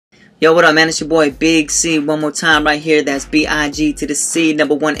Yo, what up, man? It's your boy Big C. One more time right here. That's B-I-G to the C,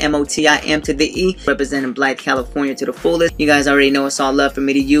 number 1 M-O-T-I-M to the E. Representing Blythe, California to the fullest. You guys already know it's all love from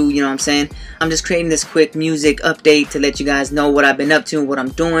me to you, you know what I'm saying? I'm just creating this quick music update to let you guys know what I've been up to, what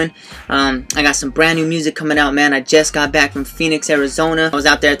I'm doing. I got some brand new music coming out, man. I just got back from Phoenix, Arizona. I was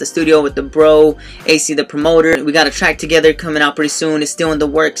out there at the studio with the bro, AC the promoter. We got a track together coming out pretty soon. It's still in the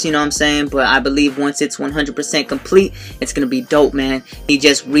works, you know what I'm saying? But I believe once it's 100% complete, it's gonna be dope, man. He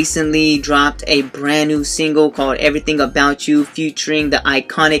just recently dropped a brand new single called Everything About You, featuring the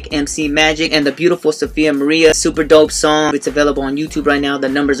iconic MC Magic and the beautiful Sophia Maria. Super dope song. It's available on YouTube right now. The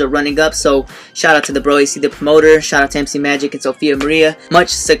numbers are running up, so shout out to the bro AC the promoter, shout out to MC Magic and Sophia Maria. Much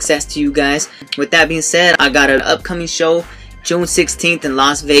success to you guys. With that being said, I got an upcoming show June 16th in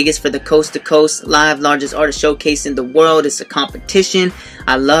Las Vegas for the Coast to Coast Live, largest artist showcase in the world. It's a competition.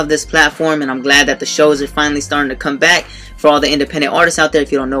 I love this platform, and I'm glad that the shows are finally starting to come back. For all the independent artists out there,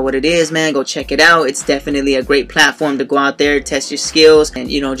 if you don't know what it is, man, go check it out. It's definitely a great platform to go out there, test your skills, and,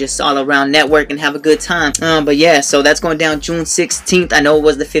 you know, just all around network and have a good time. But yeah, so that's going down June 16th. I know it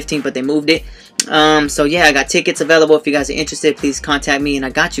was the 15th, but they moved it. So yeah, I got tickets available. If you guys are interested, please contact me and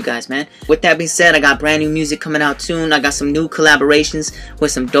I got you guys, man. With that being said, I got brand new music coming out soon. I got some new collaborations with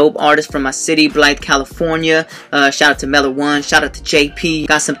some dope artists from my city, Blythe, California. Shout out to Mellow One, shout out to JP.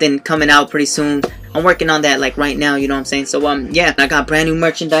 Got something coming out pretty soon. I'm working on that like right now, you know what I'm saying? So yeah, I got brand new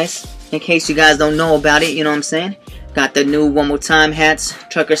merchandise in case you guys don't know about it, you know what I'm saying? Got the new One More Time hats,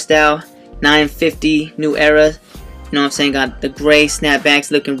 trucker style, 950, new era. You know what I'm saying? Got the gray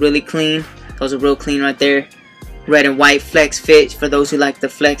snapbacks looking really clean. Those are real clean right there. Red and white flex fit for those who like the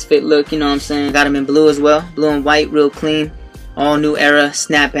flex fit look, you know what I'm saying? Got them in blue as well. Blue and white, real clean. All new era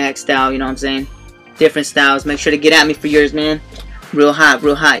snapback style, you know what I'm saying? Different styles. Make sure to get at me for yours, man. Real hot,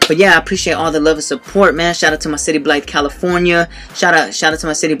 real hot. But yeah, I appreciate all the love and support, man. Shout out to my city, Blythe, California. Shout out to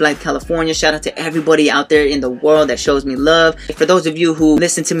my city, Blythe, California. Shout out to everybody out there in the world that shows me love. For those of you who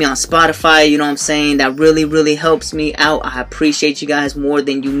listen to me on Spotify, you know what I'm saying, that really helps me out. I appreciate you guys more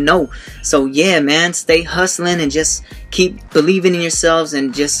than you know. So yeah, man, stay hustling and just keep believing in yourselves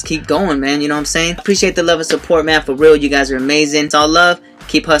and just keep going, man. You know what I'm saying? Appreciate the love and support, man. For real, you guys are amazing. It's all love.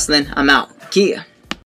 Keep hustling. I'm out. Yeah.